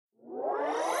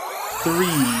3,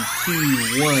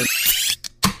 2, 1.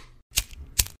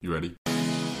 You ready?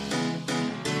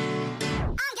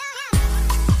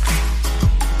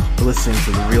 Listening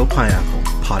to the Real Pineapple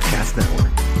Podcast Network.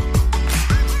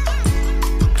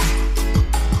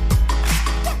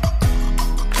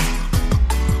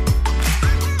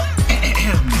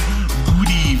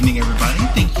 Good evening, everybody.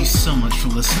 Thank you so much for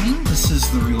listening. This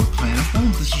is the Real Pineapple.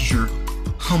 This is your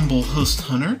humble host,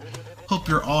 Hunter. Hope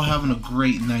you're all having a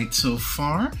great night so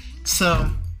far. So,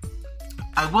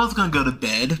 I was going to go to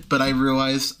bed, but I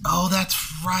realized, oh, that's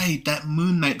right, that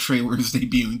Moon Knight trailer is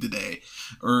debuting today,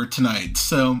 or tonight.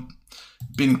 So,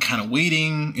 been kind of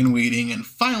waiting, and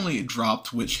finally it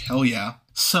dropped, which, hell yeah.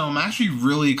 So, I'm actually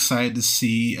really excited to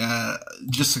see,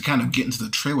 just to kind of get into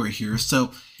the trailer here.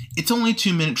 So, it's only a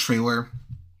 2-minute trailer.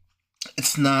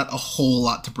 It's not a whole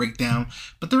lot to break down,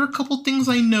 but there are a couple things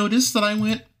I noticed that I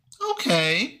went,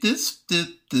 okay, this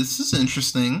is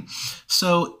interesting.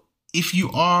 So, if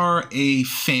you are a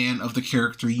fan of the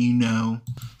character, you know.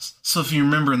 So if you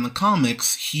remember in the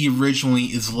comics, he originally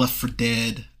is Left 4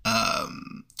 Dead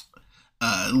in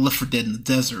the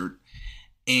desert,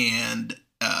 and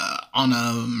on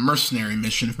a mercenary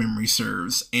mission, if memory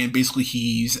serves. And basically,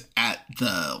 he's at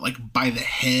by the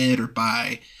head or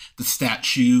by the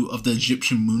statue of the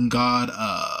Egyptian moon god.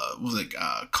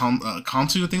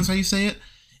 Khonsu, I think is how you say it.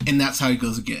 And that's how he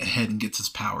goes to get ahead and gets his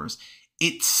powers.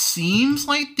 It seems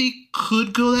like they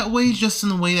could go that way, just in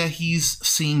the way that he's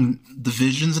seeing the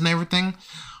visions and everything.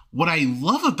 What I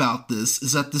love about this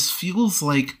is that this feels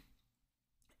like,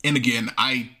 and again,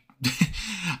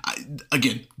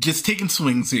 again, just taking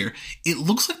swings here. It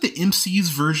looks like the MCU's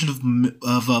version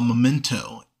of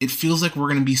Memento. It feels like we're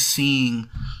going to be seeing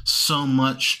so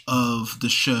much of the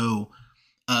show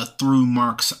through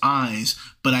Mark's eyes,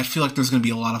 but I feel like there's going to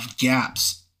be a lot of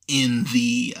gaps in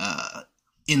the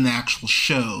actual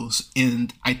shows,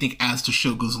 and I think as the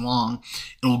show goes along,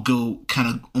 it'll go kind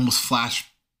of almost flash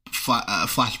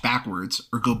backwards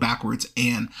or go backwards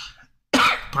and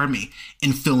pardon me,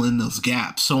 and fill in those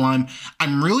gaps. So I'm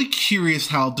really curious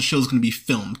how the show's going to be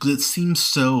filmed, because it seems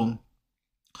so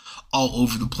all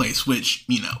over the place, which,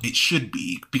 you know, it should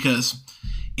be, because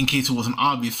in case it wasn't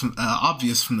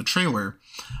obvious from the trailer,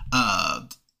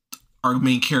 our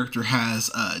main character has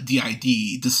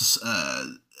DID. This is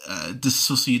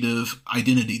dissociative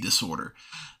identity disorder.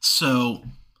 So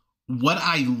what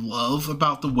I love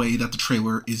about the way that the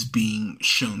trailer is being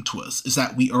shown to us is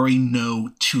that we already know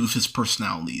 2 of his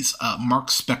personalities. Mark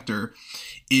Spector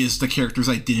is the character's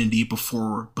identity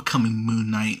before becoming Moon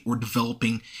Knight or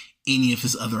developing any of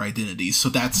his other identities. So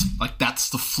that's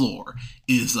the floor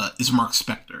is Mark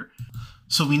Spector.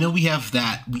 So we know we have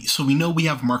that. We know we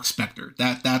have Mark Spector.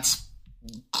 That's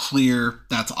clear.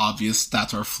 That's obvious.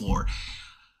 That's our floor.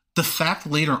 The fact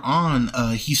later on,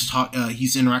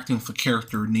 he's interacting with a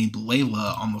character named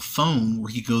Layla on the phone,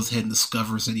 where he goes ahead and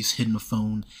discovers that he's hidden a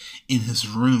phone in his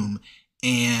room,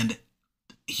 and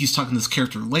he's talking to this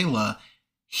character Layla.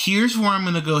 Here's where I'm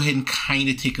going to go ahead and kind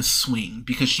of take a swing,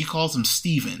 because she calls him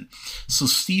Steven. So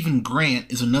Stephen Grant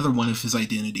is another one of his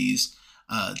identities.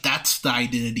 That's the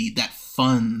identity that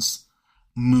funds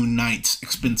Moon Knight's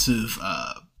expensive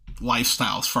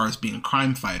lifestyle as far as being a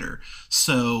crime fighter.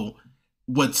 So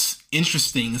what's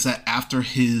interesting is that after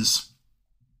he's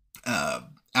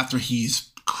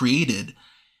created,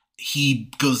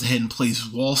 he goes ahead and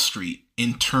plays Wall Street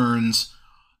and turns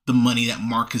the money that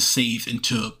Mark has saved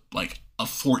into like a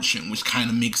fortune, which kind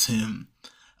of makes him,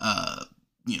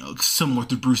 similar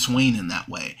to Bruce Wayne in that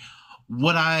way.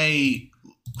 What I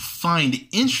find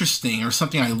interesting, or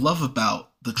something I love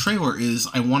about the trailer, is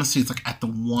I want to say it's like at the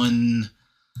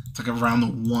around the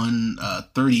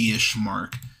 130-ish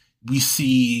mark. We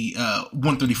see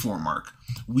 134 mark.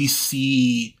 We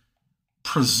see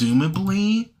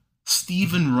presumably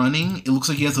Steven running. It looks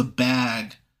like he has a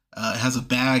bag.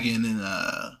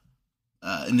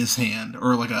 In his hand,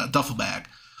 or like a duffel bag.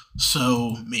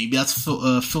 So maybe that's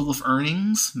filled with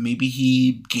earnings. Maybe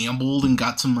he gambled and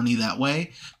got some money that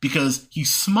way, because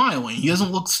he's smiling. He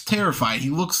doesn't look terrified. He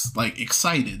looks like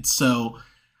excited. So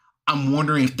I'm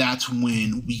wondering if that's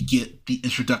when we get the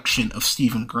introduction of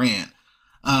Stephen Grant.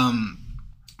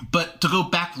 But to go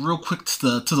back real quick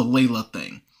to the Layla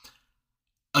thing.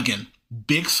 Again,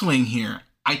 big swing here.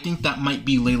 I think that might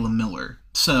be Layla Miller.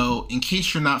 So, in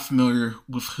case you're not familiar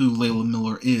with who Layla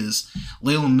Miller is,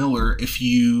 Layla Miller, if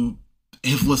you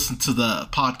have listened to the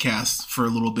podcast for a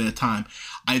little bit of time,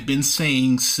 I've been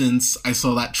saying since I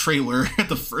saw that trailer,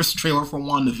 the first trailer for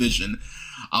WandaVision,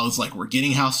 I was like, we're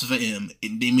getting House of M.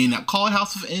 They may not call it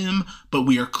House of M, but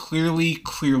we are clearly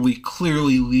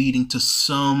leading to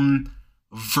some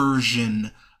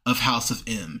version of House of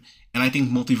M. And I think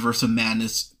Multiverse of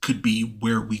Madness could be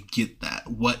where we get that.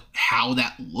 How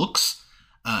that looks,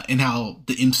 and how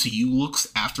the MCU looks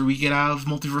after we get out of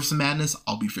Multiverse of Madness,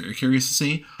 I'll be very curious to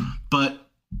see. But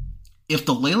if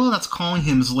the Layla that's calling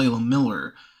him is Layla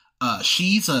Miller,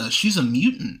 she's a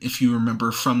mutant, if you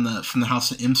remember from the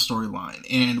House of M storyline.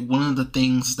 And one of the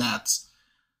things that's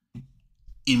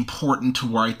important to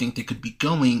where I think they could be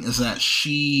going is that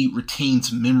she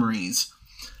retains memories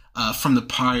from the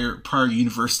prior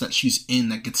universe that she's in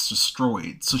that gets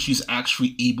destroyed. So she's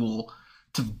actually able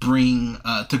to bring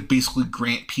to basically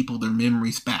grant people their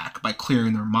memories back by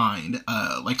clearing their mind,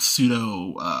 like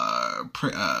pseudo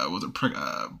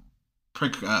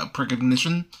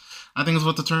precognition, I think is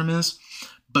what the term is.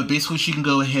 But basically she can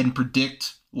go ahead and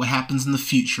predict what happens in the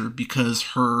future because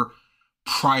her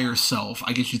prior self,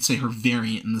 I guess you'd say her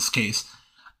variant in this case,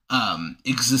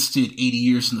 existed 80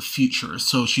 years in the future.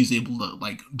 So she's able to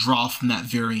like draw from that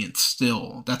variant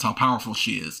still. That's how powerful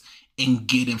she is, and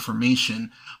get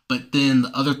information. But then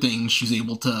the other thing, she's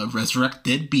able to resurrect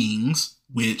dead beings,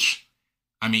 which,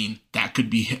 I mean, that could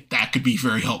be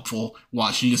very helpful.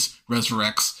 Watch, she just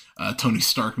resurrects Tony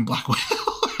Stark and Black Widow.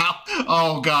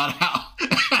 Oh God, how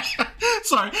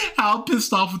sorry, how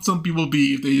pissed off would some people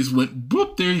be if they just went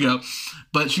boop, there you go.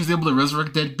 But she's able to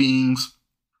resurrect dead beings,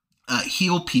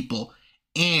 heal people,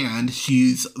 and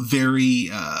she's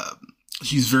very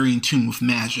in tune with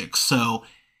magic. So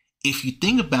if you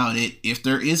think about it, if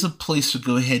there is a place to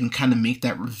go ahead and kind of make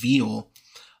that reveal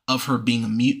of her being a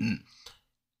mutant,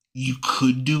 you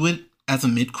could do it as a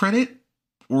mid-credit,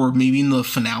 or maybe in the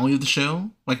finale of the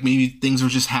show. Like maybe things are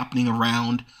just happening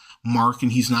around Mark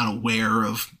and he's not aware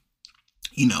of,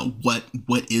 you know, what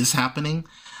is happening,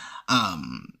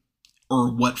 or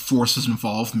what force is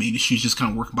involved. Maybe she's just kind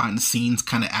of working behind the scenes,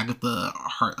 kind of Agatha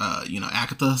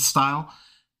style.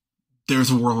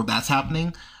 There's a world where that's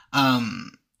happening.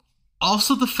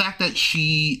 Also, the fact that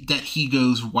he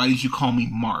goes, "Why did you call me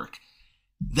Mark?"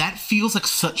 That feels like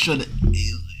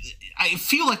I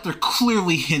feel like they're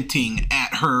clearly hinting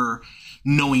at her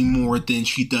knowing more than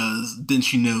she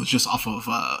knows just off of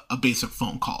a basic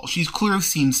phone call. She clearly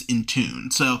seems in tune.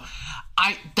 So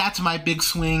that's my big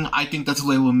swing. I think that's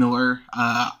Layla Miller.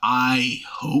 I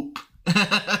hope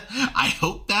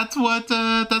that's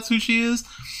who she is.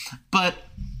 But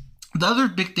the other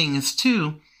big thing is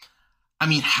too, I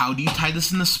mean, how do you tie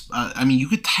this in this? You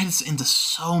could tie this into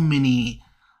so many.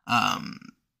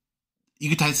 You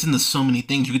could tie this into so many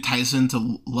things. You could tie this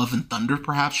into Love and Thunder,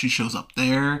 perhaps. She shows up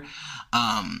there.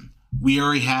 We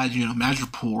already had,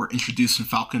 Madripoor introduced in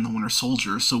Falcon and the Winter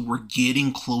Soldier, so we're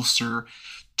getting closer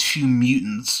to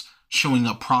mutants showing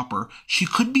up proper. She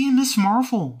could be in Miss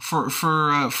Marvel for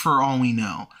all we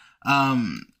know.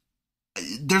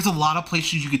 There's a lot of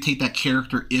places you could take that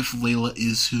character if Layla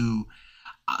is who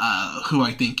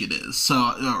I think it is.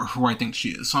 Or who I think she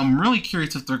is. So I'm really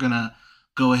curious if they're gonna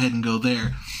go ahead and go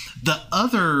there. The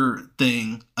other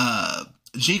thing,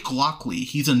 Jake Lockley,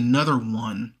 he's another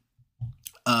one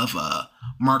of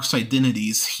Mark's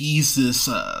identities. He's this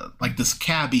this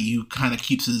cabbie who kind of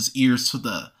keeps his ears to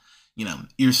the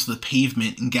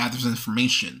pavement and gathers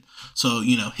information. So,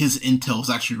 his intel is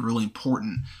actually really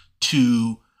important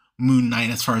to Moon Knight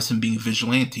as far as him being a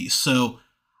vigilante. So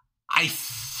I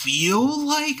feel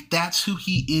like that's who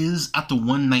he is at the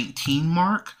 119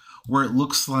 mark, where it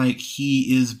looks like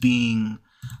he is being,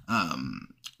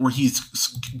 where he's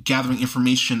gathering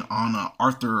information on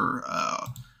Arthur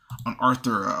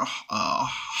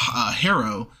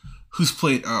Harrow, who's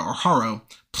played, or Harrow,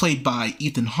 played by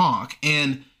Ethan Hawke.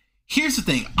 And here's the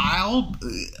thing,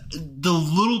 the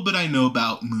little bit I know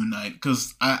about Moon Knight,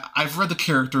 because I've read the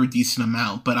character a decent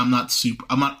amount, but I'm not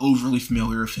overly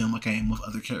familiar with him like I am with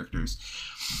other characters.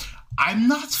 I'm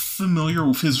not familiar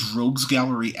with his rogues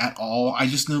gallery at all. I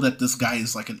just know that this guy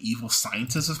is like an evil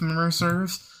scientist, if memory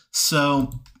serves.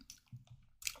 So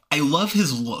I love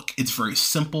his look. It's very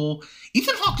simple.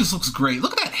 Ethan Hawke just looks great.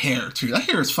 Look at that hair too. That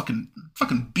hair is fucking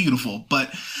beautiful.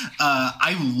 But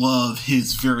I love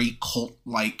his very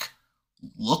cult-like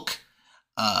look.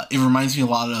 It reminds me a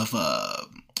lot of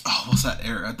what's that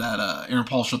era? That Aaron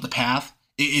Paul show, The Path.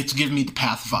 It's giving me The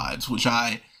Path vibes, which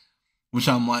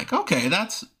I'm like, okay,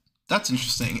 that's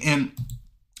interesting. And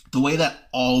the way that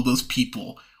all those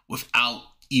people, without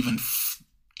even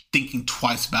thinking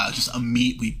twice about it, just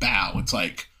immediately bow. It's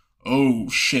like, oh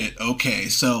shit, okay.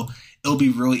 So it'll be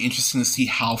really interesting to see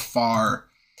how far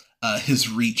his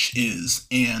reach is.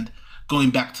 And going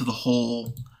back to the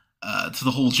whole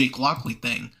Jake Lockley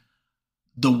thing,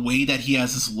 the way that he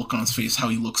has this look on his face, how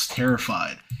he looks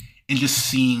terrified, and just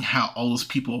seeing how all those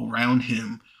people around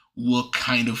him look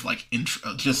kind of like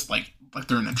just like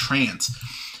they're in a trance.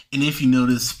 And if you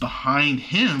notice behind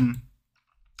him,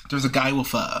 there's a guy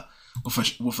with a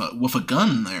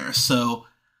gun there. So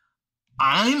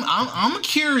I'm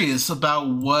curious about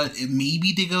what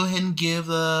maybe they go ahead and give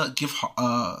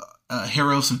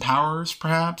Harrow some powers,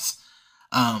 perhaps.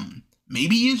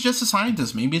 Maybe he's just a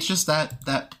scientist. Maybe it's just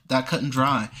that cut and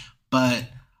dry. But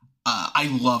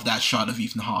I love that shot of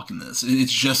Ethan Hawke in this.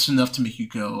 It's just enough to make you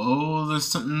go, oh, there's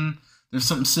something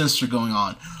sinister going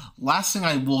on. Last thing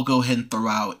I will go ahead and throw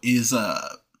out is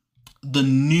the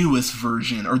newest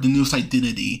version, or the newest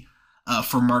identity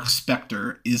for Mark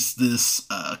Spector is this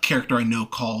character I know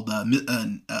called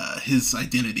his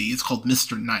identity is called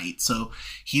Mr. Knight. So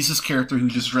he's this character who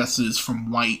just dresses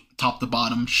from white top to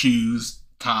bottom, shoes,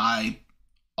 tie,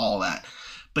 all that.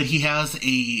 But he has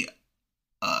he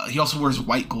also wears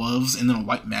white gloves and then a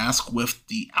white mask with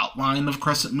the outline of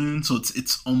Crescent Moon. So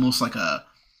it's almost like a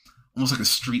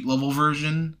street level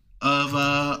version of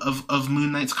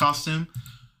Moon Knight's costume.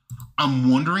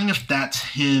 I'm wondering if that's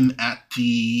him at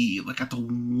the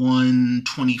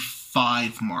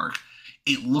 125 mark.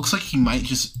 It looks like he might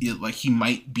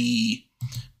be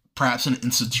perhaps in an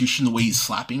institution the way he's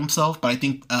slapping himself, but I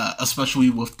think especially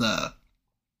with the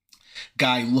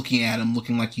guy looking at him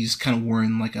looking like he's kind of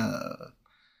wearing like a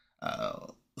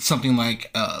something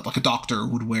like a doctor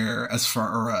would wear, or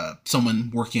someone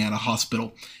working at a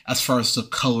hospital. As far as the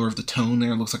color of the tone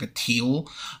there, it looks like a teal,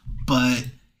 but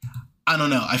I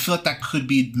don't know. I feel like that could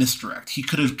be misdirect. He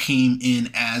could have came in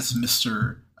as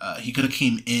Mr.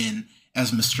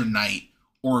 Knight,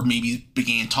 or maybe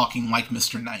began talking like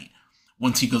Mr. Knight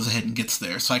once he goes ahead and gets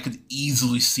there. So I could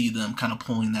easily see them kind of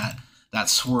pulling that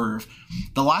swerve.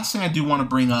 The last thing I do want to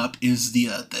bring up is the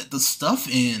stuff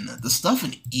in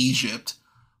Egypt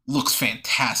looks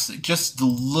fantastic. Just the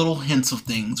little hints of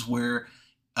things where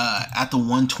at the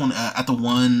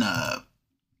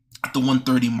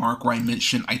 130 mark where I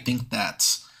mentioned I think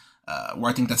that's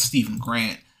Stephen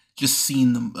Grant, just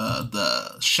seeing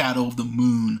the shadow of the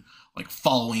moon like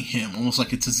following him, almost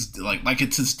like it's his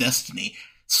it's his destiny.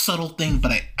 Subtle thing,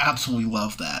 but I absolutely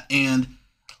love that. And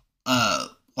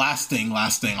last thing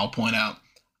I'll point out,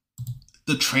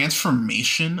 the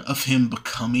transformation of him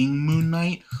becoming Moon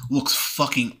Knight looks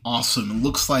fucking awesome. It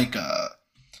looks like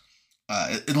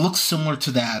it looks similar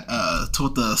to that to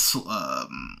what the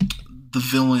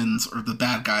villains or the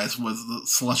bad guys was the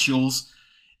Celestials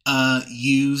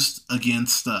used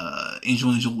against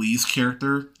Angel Lee's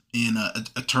character in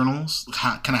Eternals,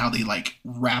 kind of how they like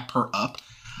wrap her up.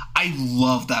 I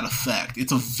love that effect.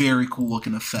 It's a very cool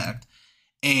looking effect.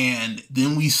 And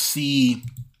then we see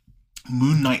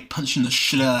Moon Knight punching the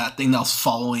shit out of that thing that was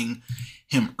following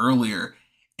him earlier.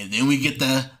 And then we get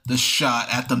the shot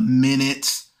at the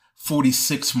minute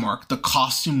 46 mark. The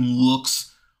costume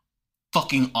looks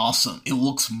fucking awesome. It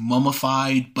looks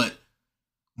mummified, but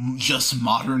just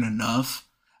modern enough.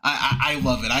 I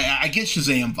love it. I get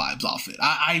Shazam vibes off it.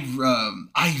 I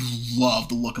love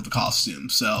the look of the costume.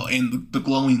 So, and the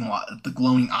glowing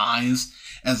eyes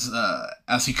as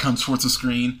he comes towards the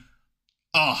screen.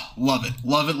 Oh, love it.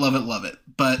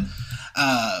 But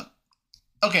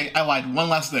okay, I lied. One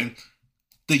last thing.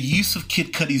 The use of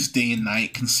Kid Cudi's Day and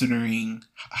Night, considering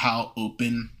how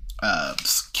open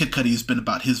Kid Cudi has been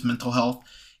about his mental health,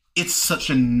 it's such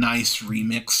a nice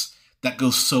remix that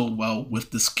goes so well with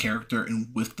this character and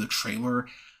with the trailer.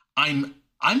 I'm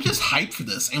just hyped for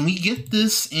this, and we get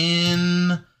this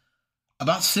in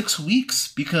about 6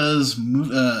 weeks because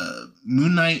Moon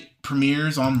Knight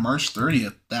premieres on March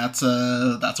 30th. That's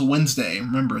a Wednesday.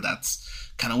 Remember, that's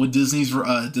kind of what Disney's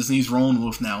rolling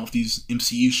with now with these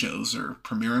MCU shows are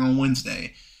premiering on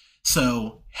Wednesday.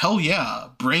 So hell yeah,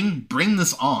 bring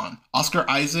this on. Oscar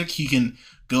Isaac, he can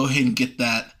go ahead and get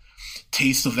that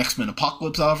taste of X-Men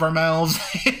Apocalypse out of our mouths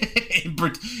and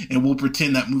we'll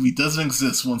pretend that movie doesn't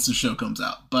exist once the show comes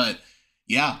out. But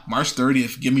yeah, March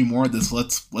 30th, give me more of this.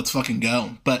 Let's fucking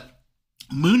go. But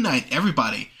Moon Knight,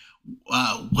 everybody,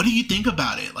 what do you think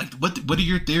about it? Like, what are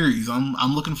your theories?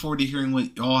 I'm looking forward to hearing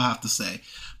what y'all have to say.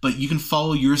 But you can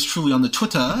follow yours truly on the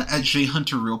Twitter at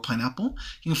JHunterRealPineapple.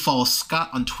 You can follow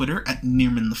Scott on Twitter at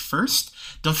Nearman1st.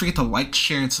 Don't forget to like,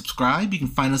 share, and subscribe. You can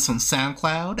find us on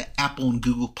SoundCloud, Apple and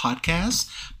Google Podcasts,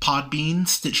 Podbean,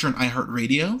 Stitcher and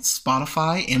iHeartRadio,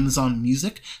 Spotify, Amazon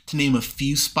Music, to name a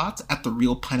few spots at The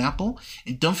Real Pineapple.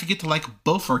 And don't forget to like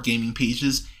both our gaming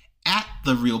pages at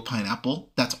The Real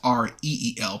Pineapple, that's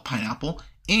REEL Pineapple,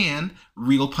 and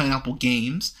Real Pineapple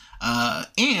Games.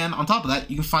 And on top of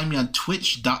that, you can find me on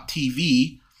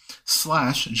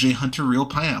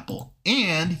twitch.tv/JHunterRealPineapple.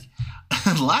 And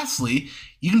lastly,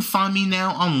 you can find me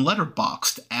now on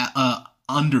Letterboxd at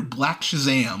under Black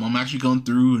Shazam. I'm actually going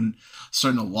through and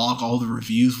starting to log all the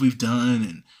reviews we've done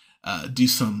and do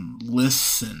some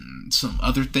lists and some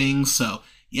other things. So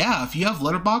yeah, if you have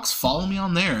Letterboxd, follow me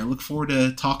on there. I look forward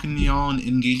to talking to y'all and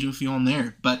engaging with you on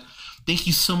there. But thank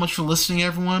you so much for listening,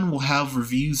 everyone. We'll have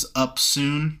reviews up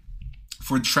soon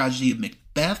for The Tragedy of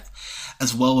Macbeth,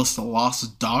 as well as The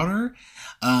Lost Daughter,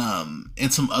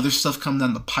 and some other stuff coming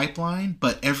down the pipeline.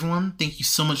 But everyone, thank you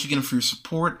so much again for your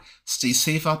support. Stay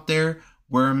safe out there.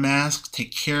 Wear a mask.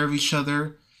 Take care of each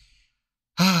other.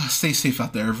 Stay safe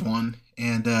out there, everyone.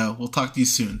 And we'll talk to you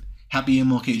soon. Happy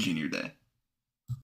MLK Jr. Day.